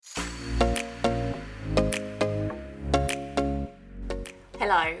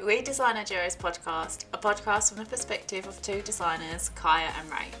Hello, we're Designer Duos Podcast, a podcast from the perspective of two designers, Kiya and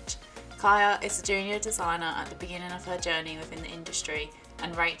Rach. Kiya is a junior designer at the beginning of her journey within the industry,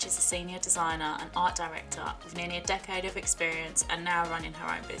 and Rach is a senior designer and art director with nearly a decade of experience and now running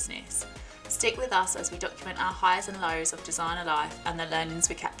her own business. Stick with us as we document our highs and lows of designer life and the learnings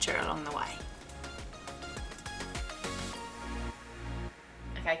we capture along the way.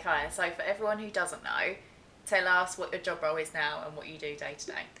 Okay, Kiya, so for everyone who doesn't know, tell us what your job role is now and what you do day to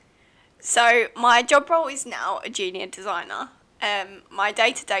day. So my job role is now a junior designer. My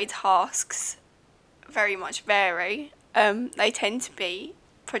day-to-day tasks very much vary. They tend to be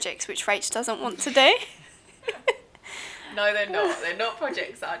projects which Rach doesn't want to do. No, they're not. They're not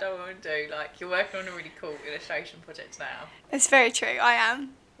projects that I don't want to do. Like, you're working on a really cool illustration project now. It's very true, I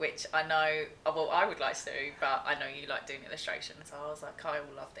am. Which I know, well, I would like to do, but I know you like doing illustrations, so I was like, Kiya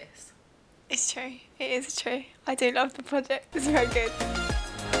will love this. It's true. It is true. I do love the project. It's very good.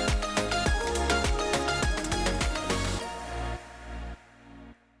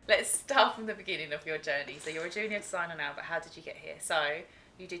 Let's start from the beginning of your journey. So you're a junior designer now, but how did you get here? So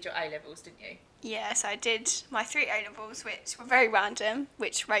you did your A-levels, didn't you? Yes, I did my 3 A-levels, which were very random,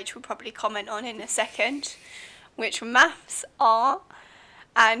 which Rach will probably comment on in a second, which were maths, art,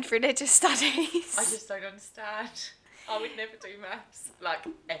 and religious studies. I just don't understand. I would never do maths, like,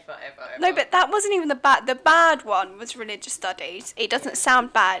 ever. No, but that wasn't even the bad one was religious studies. It doesn't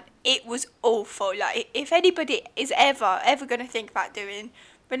sound bad. It was awful. Like, if anybody is ever going to think about doing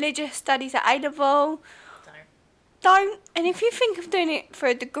religious studies at A-level, don't. And if you think of doing it for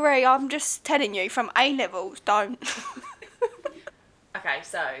a degree, I'm just telling you, from A-levels, don't. Okay,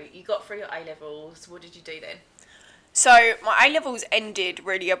 so you got through your A-levels. What did you do then? So my A-levels ended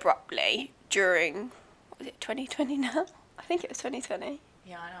really abruptly during, was it 2020 now? I think it was 2020.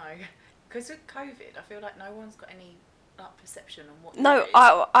 Yeah, I know. Because with COVID, I feel like no one's got any perception on what. No,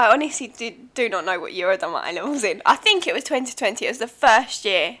 I honestly do not know what year I done my A-levels in. I think it was 2020. It was the first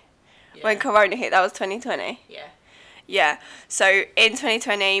year when Corona hit. That was 2020. Yeah. Yeah. So in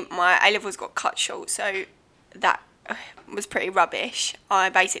 2020, my A-levels got cut short. So that was pretty rubbish. I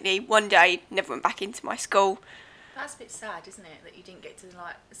basically one day never went back into my school. That's a bit sad, isn't it? That you didn't get to,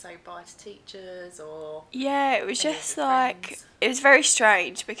 like, say bye to teachers or... Yeah, it was just like... Friends. It was very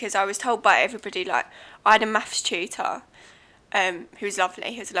strange because I was told by everybody, like, I had a maths tutor who was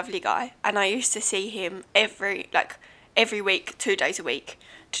lovely. He was a lovely guy. And I used to see him every week, 2 days a week,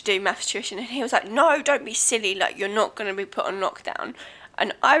 to do maths tuition. And he was like, no, don't be silly. Like, you're not going to be put on lockdown.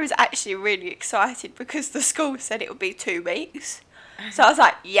 And I was actually really excited because the school said it would be 2 weeks. So I was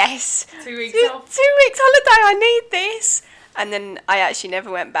like, yes. 2 weeks off. 2 weeks holiday, I need this. And then I actually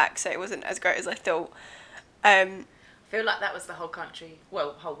never went back, so it wasn't as great as I thought. I feel like that was the whole country,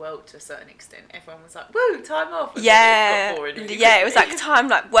 well, whole world to a certain extent. Everyone was like, woo, time off. And yeah, it got boring really it was like time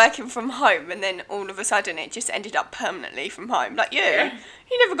like working from home, and then all of a sudden it just ended up permanently from home. Like, you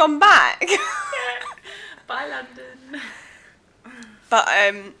never gone back. Bye, London. But,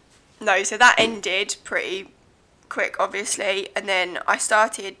 no, so that ended pretty quick, obviously, and then I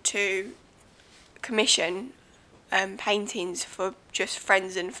started to commission paintings for just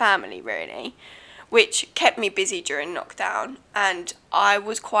friends and family, really, which kept me busy during lockdown. And I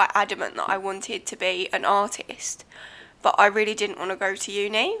was quite adamant that I wanted to be an artist, but I really didn't want to go to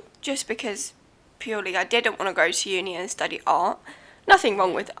uni, just because purely I didn't want to go to uni and study art. Nothing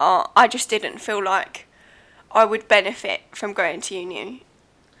wrong with art, I just didn't feel like I would benefit from going to uni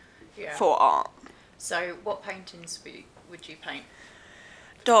for art. So what paintings would you paint?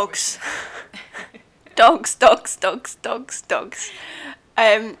 Dogs. Dogs. Is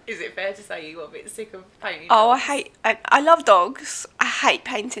it fair to say you got a bit sick of painting dogs? I love dogs. I hate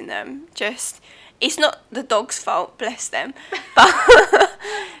painting them. Just, it's not the dog's fault, bless them, but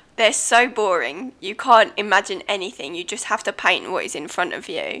they're so boring. You can't imagine anything. You just have to paint what is in front of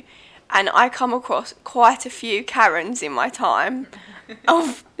you. And I come across quite a few Karens in my time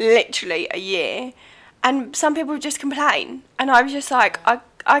of literally a year. And some people just complain. And I was just like,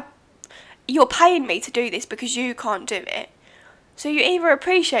 you're paying me to do this because you can't do it. So you either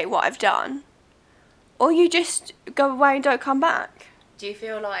appreciate what I've done, or you just go away and don't come back. Do you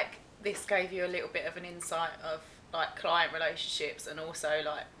feel like this gave you a little bit of an insight of, like, client relationships and also,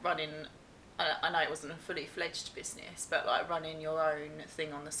 like, running... I know it wasn't a fully fledged business, but, like, running your own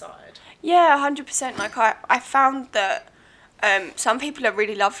thing on the side? Yeah, 100%. Like, I found that some people are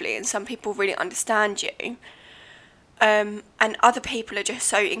really lovely and some people really understand you. And other people are just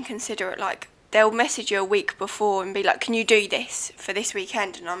so inconsiderate. Like, they'll message you a week before and be like, can you do this for this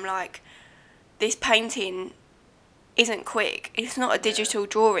weekend? And I'm like, this painting isn't quick. It's not a digital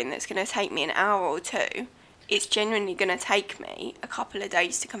drawing that's going to take me an hour or two. it's genuinely going to take me a couple of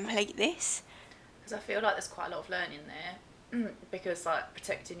days to complete this. Because I feel like there's quite a lot of learning there, because like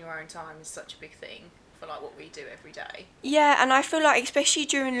protecting your own time is such a big thing for like what we do every day. Yeah, and I feel like especially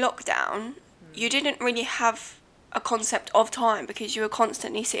during lockdown, you didn't really have a concept of time because you were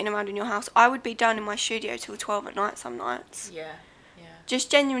constantly sitting around in your house. I would be down in my studio till 12 at night some nights. Yeah. Just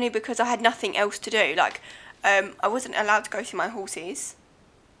genuinely because I had nothing else to do. Like, I wasn't allowed to go see my horses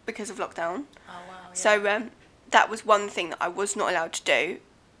because of lockdown. Oh wow. Yeah. So that was one thing that I was not allowed to do.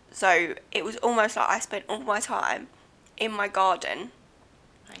 So it was almost like I spent all my time in my garden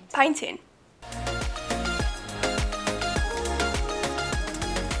painting.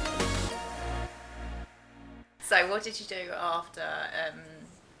 So what did you do after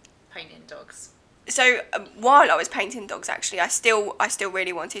painting dogs? So while I was painting dogs, actually, I still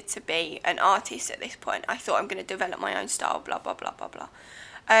really wanted to be an artist at this point. I thought I'm going to develop my own style, blah, blah, blah, blah, blah.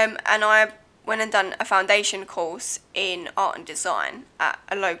 And I went and done a foundation course in art and design at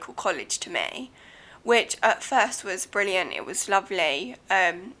a local college to me, which at first was brilliant. It was lovely,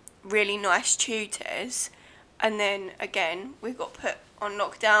 really nice tutors. And then again, we got put on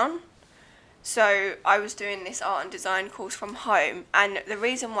lockdown. So I was doing this art and design course from home, and the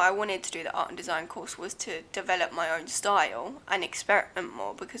reason why I wanted to do the art and design course was to develop my own style and experiment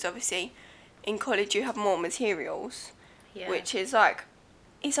more, because obviously in college you have more materials, which is like,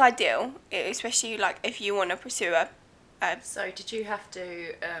 it's ideal, especially like if you want to pursue a So did you have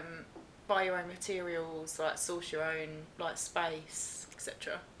to buy your own materials, like source your own like space,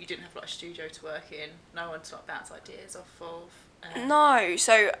 etc.? You didn't have like a studio to work in, no one to like bounce ideas off of? No,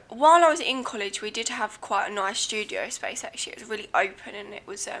 so while I was in college we did have quite a nice studio space actually. It was really open and it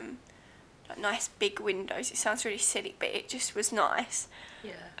was like nice big windows. It sounds really silly but it just was nice.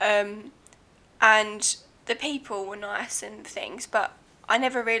 Yeah. And the people were nice and things, but I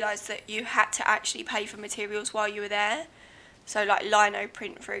never realised that you had to actually pay for materials while you were there. So like lino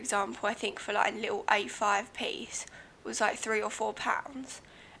print, for example, I think for like a little A5 piece was like £3 or £4.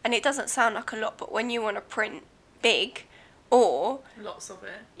 And it doesn't sound like a lot, but when you want to print big, or lots of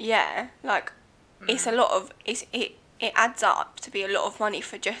it. Yeah, like it's a lot of it adds up to be a lot of money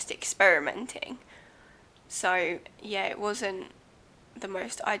for just experimenting. So yeah, it wasn't the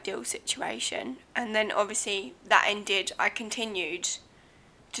most ideal situation. And then obviously that ended. I continued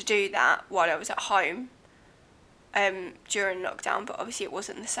to do that while I was at home during lockdown, but obviously it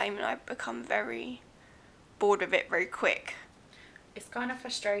wasn't the same and I'd become very bored of it very quick. It's kind of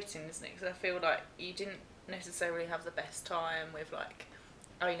frustrating, isn't it? Because I feel like you didn't necessarily have the best time with like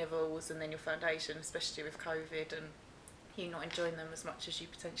A-levels and then your foundation, especially with COVID and you not enjoying them as much as you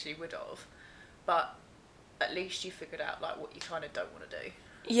potentially would have, but at least you figured out like what you kind of don't want to do.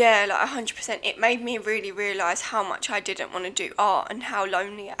 Yeah, like 100%. It made me really realise how much I didn't want to do art and how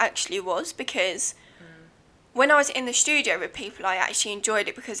lonely it actually was, because when I was in the studio with people, I actually enjoyed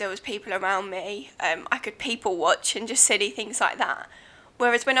it because there was people around me. I could people watch and just silly things like that.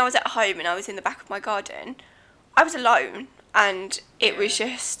 Whereas when I was at home and I was in the back of my garden, I was alone and it was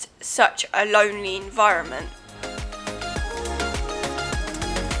just such a lonely environment.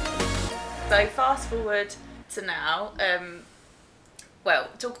 So fast forward to now, well,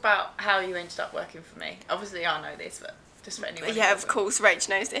 talk about how you ended up working for me. Obviously I know this, but just for anyone. Yeah, of course, Rach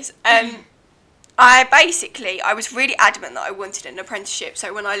knows this. I was really adamant that I wanted an apprenticeship.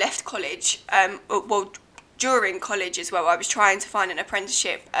 So when I left college, during college as well, I was trying to find an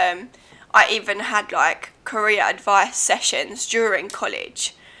apprenticeship. I even had like career advice sessions during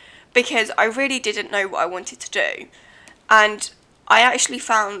college because I really didn't know what I wanted to do. And I actually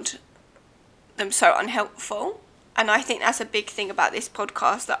found them so unhelpful. And I think that's a big thing about this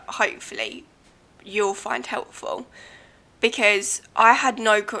podcast that hopefully you'll find helpful. Because I had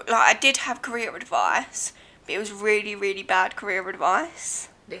I did have career advice, but it was really, really bad career advice.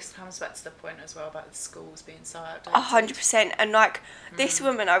 This comes back to the point as well about the schools being so outdated. 100%. And like this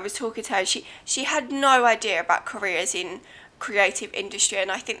woman, I was talking to her, she had no idea about careers in creative industry,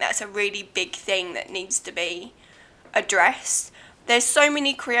 and I think that's a really big thing that needs to be addressed. There's so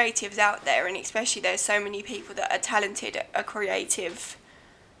many creatives out there, and especially there's so many people that are talented at a creative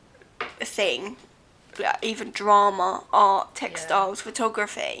thing, like even drama, art, textiles,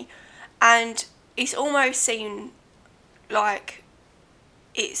 photography, and it's almost seen like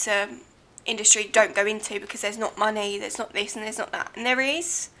it's industry don't go into because there's not money, there's not this and there's not that, and there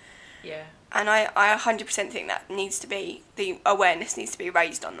is. Yeah. And I 100% think that needs to be, the awareness needs to be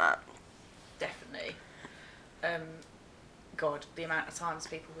raised on that. Definitely. God, the amount of times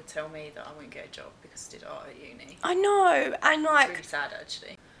people would tell me that I wouldn't get a job because I did art at uni. I know, and like... It's really sad,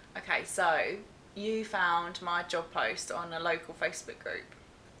 actually. Okay, so you found my job post on a local Facebook group.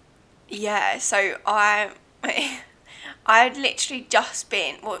 Yeah, so I I had literally just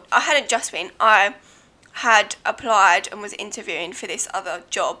been, well, I hadn't just been, I had applied and was interviewing for this other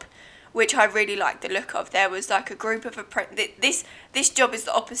job, which I really liked the look of. There was like a group of this job is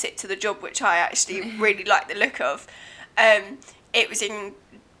the opposite to the job which I actually really liked the look of. It was in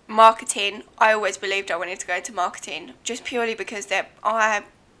marketing. I always believed I wanted to go into marketing, just purely because I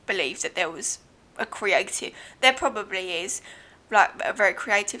believed that there was there probably is like a very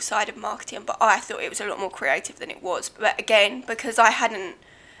creative side of marketing, but I thought it was a lot more creative than it was. But again, because I hadn't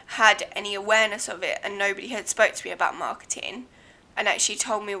had any awareness of it and nobody had spoke to me about marketing and actually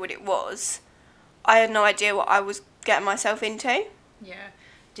told me what it was, I had no idea what I was getting myself into. Yeah.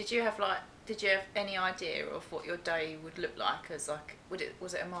 Did you have any idea of what your day would look like as like,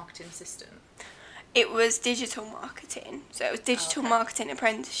 was it a marketing assistant? It was digital marketing, so it was digital marketing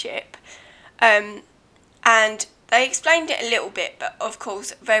apprenticeship, and they explained it a little bit, but of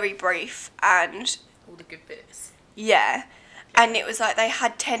course very brief and all the good bits. Yeah, and it was like they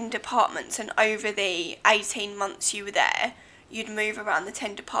had 10 departments, and over the 18 months you were there, you'd move around the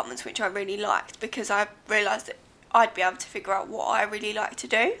 10 departments, which I really liked because I realised that I'd be able to figure out what I really like to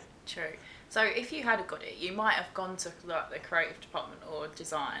do. True. So if you had got it, you might have gone to like the creative department or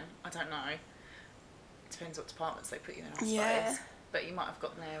design. I don't know. It depends what departments they put you in, I suppose. Yeah. But you might have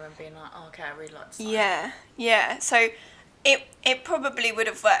gotten there and been like, oh, okay, I really like design. Yeah. So it probably would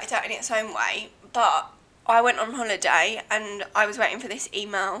have worked out in its own way, but I went on holiday and I was waiting for this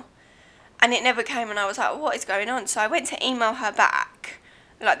email and it never came, and I was like, what is going on? So I went to email her back,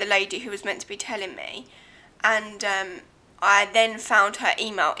 like the lady who was meant to be telling me, and I then found her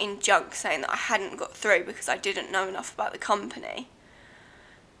email in junk saying that I hadn't got through because I didn't know enough about the company.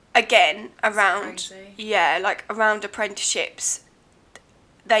 Again, around apprenticeships,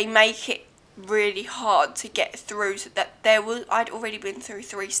 they make it really hard to get through, so that I'd already been through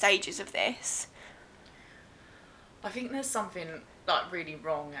 3 stages of this. I think there's something like really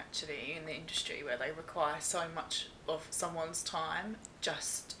wrong actually in the industry where they require so much of someone's time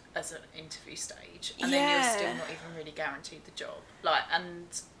just as an interview stage, and then you're still not even really guaranteed the job. Like,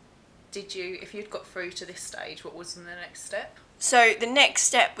 and if you'd got through to this stage, what was the next step? So the next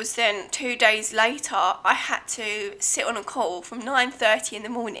step was then 2 days later, I had to sit on a call from 9:30 in the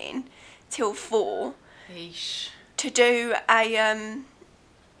morning till 4. Yeesh. To do an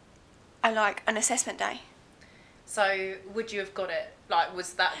assessment day. So would you have got it? Like,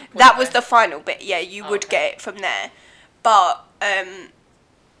 was that the point that was the final bit? Yeah, you would get it from there, but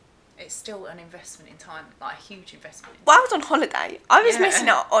it's still an investment in time, like a huge investment. Well, I was on holiday. I was missing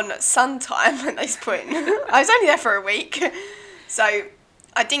out on sun time at this point. I was only there for a week, so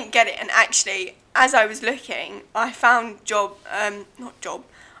I didn't get it. And actually, as I was looking, I found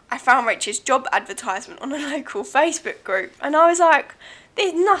I found Rachel's job advertisement on a local Facebook group, and I was like,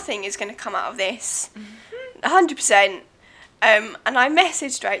 nothing is going to come out of this, 100%. And I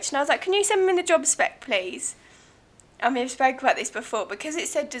messaged Rach and I was like, can you send me the job spec, please? I mean, I've spoken about this before. Because it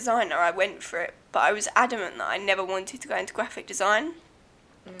said designer, I went for it, but I was adamant that I never wanted to go into graphic design.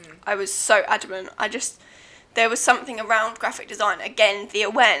 I was so adamant. There was something around graphic design. Again, the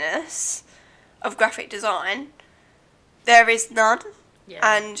awareness of graphic design, there is none.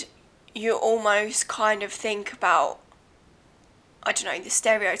 Yeah. And you almost kind of think about, I don't know, the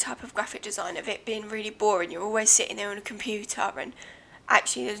stereotype of graphic design of it being really boring. You're always sitting there on a computer and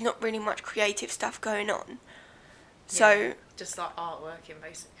actually there's not really much creative stuff going on. So just like artworking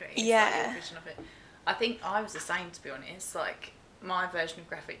basically. Yeah. Like your vision of it. I think I was the same, to be honest. Like, my version of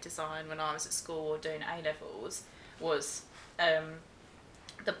graphic design when I was at school or doing A-levels was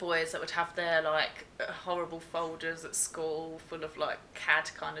the boys that would have their like horrible folders at school full of like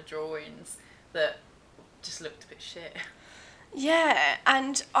CAD kind of drawings that just looked a bit shit. Yeah,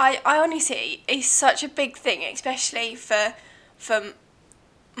 and I honestly, it's such a big thing, especially for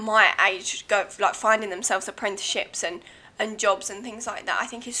my age, finding themselves apprenticeships and jobs and things like that. I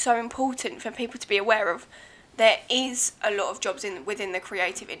think it's so important for people to be aware of. There is a lot of jobs within the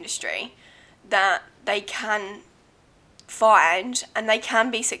creative industry that they can find and they can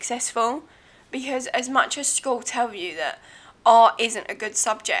be successful, because as much as school tell you that art isn't a good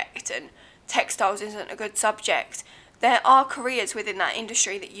subject and textiles isn't a good subject, there are careers within that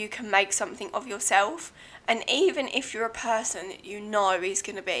industry that you can make something of yourself. And even if you're a person that you know is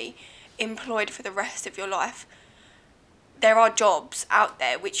going to be employed for the rest of your life, there are jobs out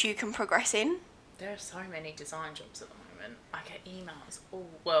there which you can progress in. There are so many design jobs at the moment. I get emails,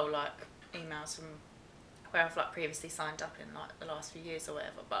 emails from where I've like previously signed up in like the last few years or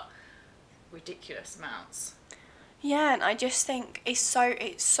whatever, but ridiculous amounts. Yeah, and I just think it's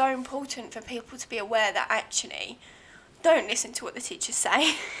so important for people to be aware that actually don't listen to what the teachers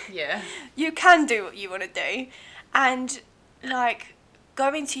say. Yeah. You can do what you want to do. And, like,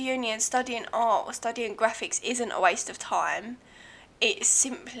 going to uni and studying art or studying graphics isn't a waste of time. It's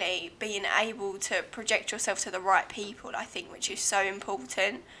simply being able to project yourself to the right people, I think, which is so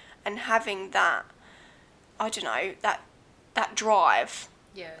important. And having that, I don't know, that drive.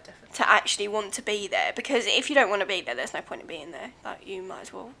 Yeah, definitely. To actually want to be there. Because if you don't want to be there, there's no point in being there. Like, you might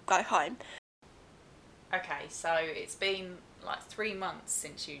as well go home. Okay, so it's been like 3 months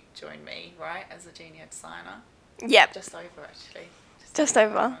since you joined me, right, as a junior designer? Yep. Just over, actually. Just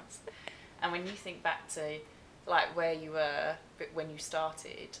over. 3 months. And when you think back to, like, where you were when you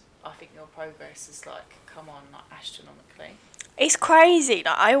started, I think your progress has, like, come on, like, astronomically. It's crazy.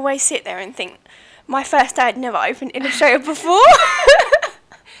 Like, I always sit there and think, my first day I'd never opened Illustrator before.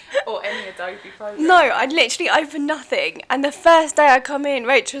 Or any Adobe program. No, I'd literally opened nothing. And the first day I come in,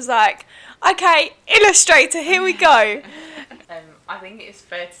 Rach was like, okay, Illustrator, here we go. I think it's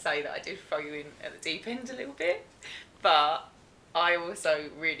fair to say that I did throw you in at the deep end a little bit, but I also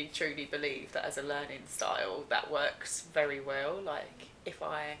really truly believe that as a learning style that works very well. Like, if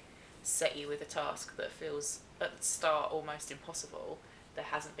I set you with a task that feels at the start almost impossible, there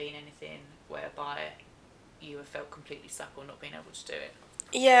hasn't been anything whereby you have felt completely stuck or not being able to do it.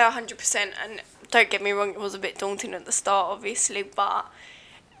 Yeah, 100%. And don't get me wrong, it was a bit daunting at the start, obviously, but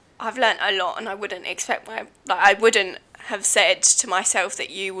I've learnt a lot, and I wouldn't I wouldn't have said to myself that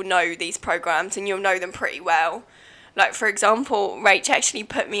you will know these programs and you'll know them pretty well. Like, for example, Rach actually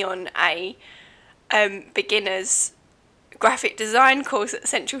put me on a beginner's graphic design course at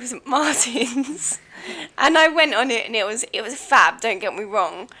Central St Martin's, and I went on it, and it was fab. Don't get me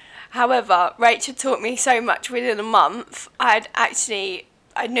wrong. However, Rach had taught me so much within a month.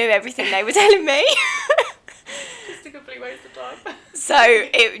 I knew everything they were telling me. Just a complete waste of time. So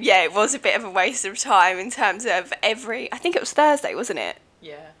it was a bit of a waste of time in terms of I think it was Thursday, wasn't it?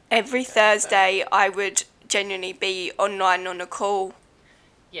 Yeah. Every Thursday I would genuinely be online on a call.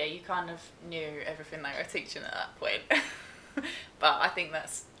 Yeah, you kind of knew everything they were teaching at that point. But I think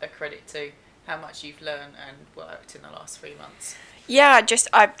that's a credit to how much you've learned and worked in the last 3 months. Yeah,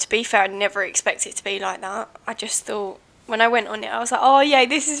 to be fair, I never expected it to be like that. I just thought, when I went on it, I was like, oh yeah,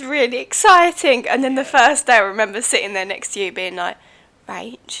 this is really exciting. And then the first day I remember sitting there next to you being like,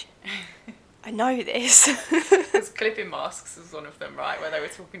 Rach, I know this. Because clipping masks was one of them, right, where they were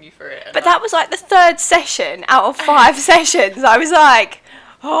talking you through it. But that was like the third session out of 5 sessions. I was like,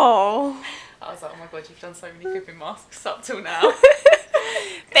 oh. I was like, oh my god, you've done so many clipping masks up till now.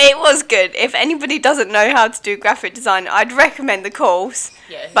 But it was good. If anybody doesn't know how to do graphic design, I'd recommend the course.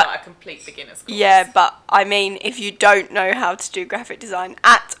 Yeah, it's but, not a complete beginner's course. Yeah, but I mean, if you don't know how to do graphic design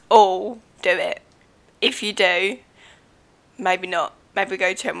at all, do it. If you do, maybe not. Maybe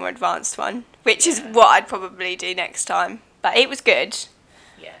go to a more advanced one, which is what I'd probably do next time. But it was good.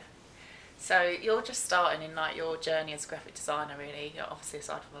 Yeah. So you're just starting in like your journey as a graphic designer, really. Obviously,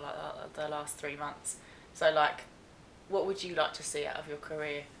 aside from like the last 3 months. So like, what would you like to see out of your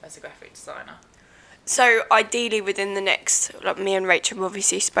career as a graphic designer? So ideally within the next, like me and Rachel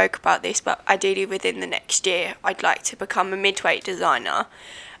obviously spoke about this, but ideally within the next year, I'd like to become a midweight designer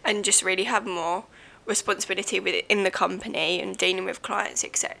and just really have more responsibility within the company and dealing with clients,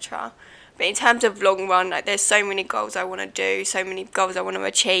 etc. But in terms of long run, like, there's so many goals I want to do, so many goals I want to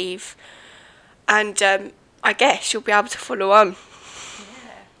achieve, and I guess you'll be able to follow on.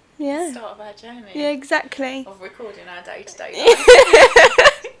 Yeah. Start of our journey. Yeah, exactly. Of recording our day-to-day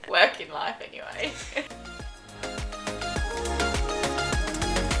life. Working life, anyway.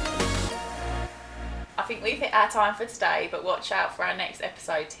 I think we've hit our time for today, but watch out for our next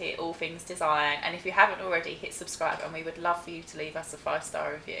episode to hear all things design. And if you haven't already, hit subscribe, and we would love for you to leave us a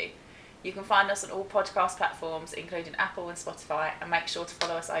 5-star review. You can find us on all podcast platforms, including Apple and Spotify, and make sure to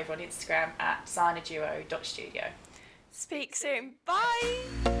follow us over on Instagram at designerduo.studio. Speak soon.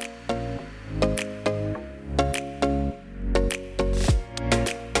 Bye.